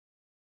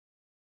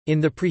In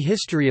the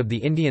prehistory of the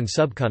Indian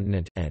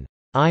subcontinent, an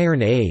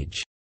Iron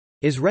Age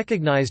is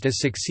recognized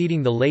as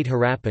succeeding the late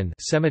Harappan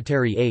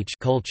Cemetery H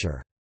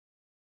culture.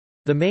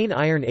 The main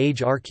Iron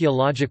Age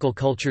archaeological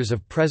cultures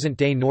of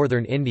present-day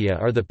northern India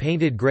are the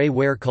painted grey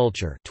ware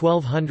culture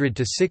 1200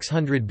 to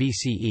 600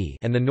 BCE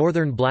and the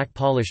northern black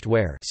polished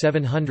ware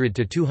 700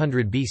 to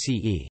 200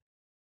 BCE.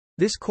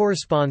 This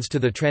corresponds to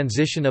the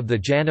transition of the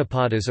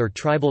Janapadas or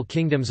tribal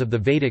kingdoms of the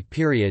Vedic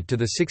period to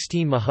the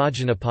 16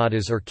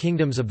 Mahajanapadas or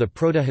kingdoms of the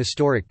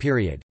Proto-historic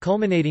period,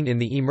 culminating in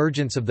the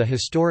emergence of the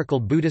historical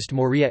Buddhist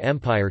Maurya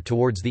Empire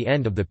towards the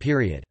end of the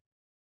period.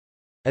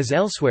 As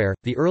elsewhere,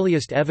 the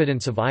earliest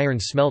evidence of iron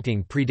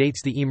smelting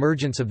predates the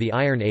emergence of the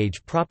Iron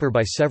Age proper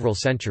by several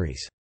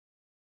centuries.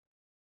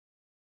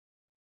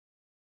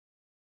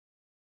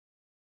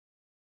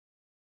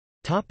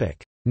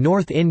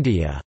 North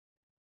India.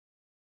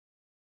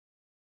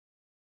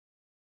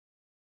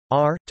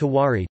 R.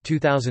 Tiwari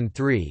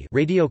 2003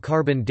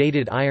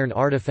 radiocarbon-dated iron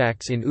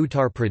artifacts in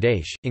Uttar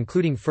Pradesh,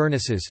 including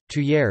furnaces,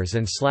 tuyères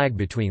and slag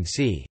between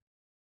c.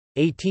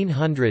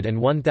 1800 and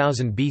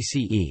 1000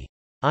 BCE.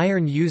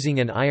 Iron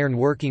using and iron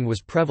working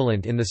was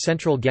prevalent in the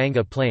central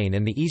Ganga plain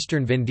and the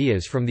eastern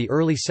Vindhyas from the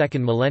early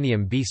 2nd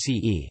millennium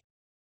BCE.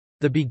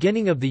 The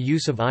beginning of the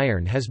use of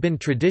iron has been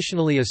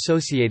traditionally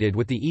associated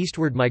with the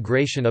eastward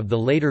migration of the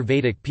later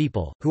Vedic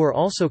people, who are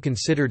also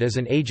considered as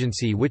an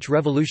agency which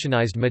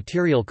revolutionized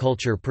material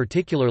culture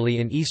particularly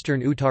in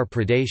eastern Uttar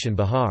Pradesh and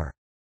Bihar.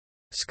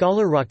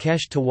 Scholar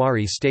Rakesh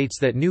Tiwari states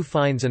that new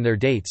finds and their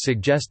dates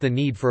suggest the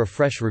need for a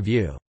fresh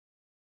review.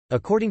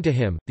 According to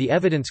him, the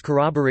evidence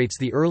corroborates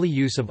the early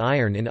use of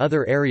iron in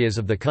other areas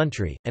of the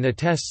country, and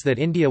attests that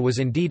India was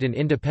indeed an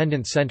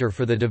independent centre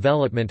for the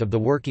development of the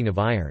working of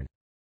iron.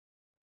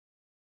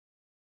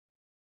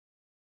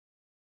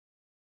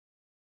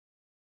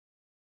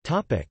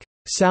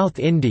 South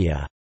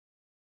India.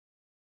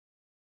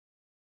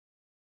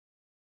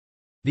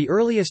 The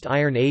earliest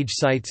Iron Age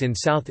sites in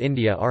South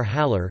India are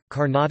Hallar,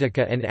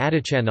 Karnataka and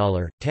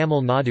Adichanallur,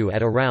 Tamil Nadu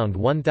at around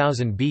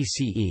 1000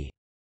 BCE.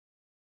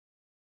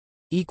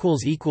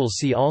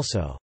 See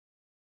also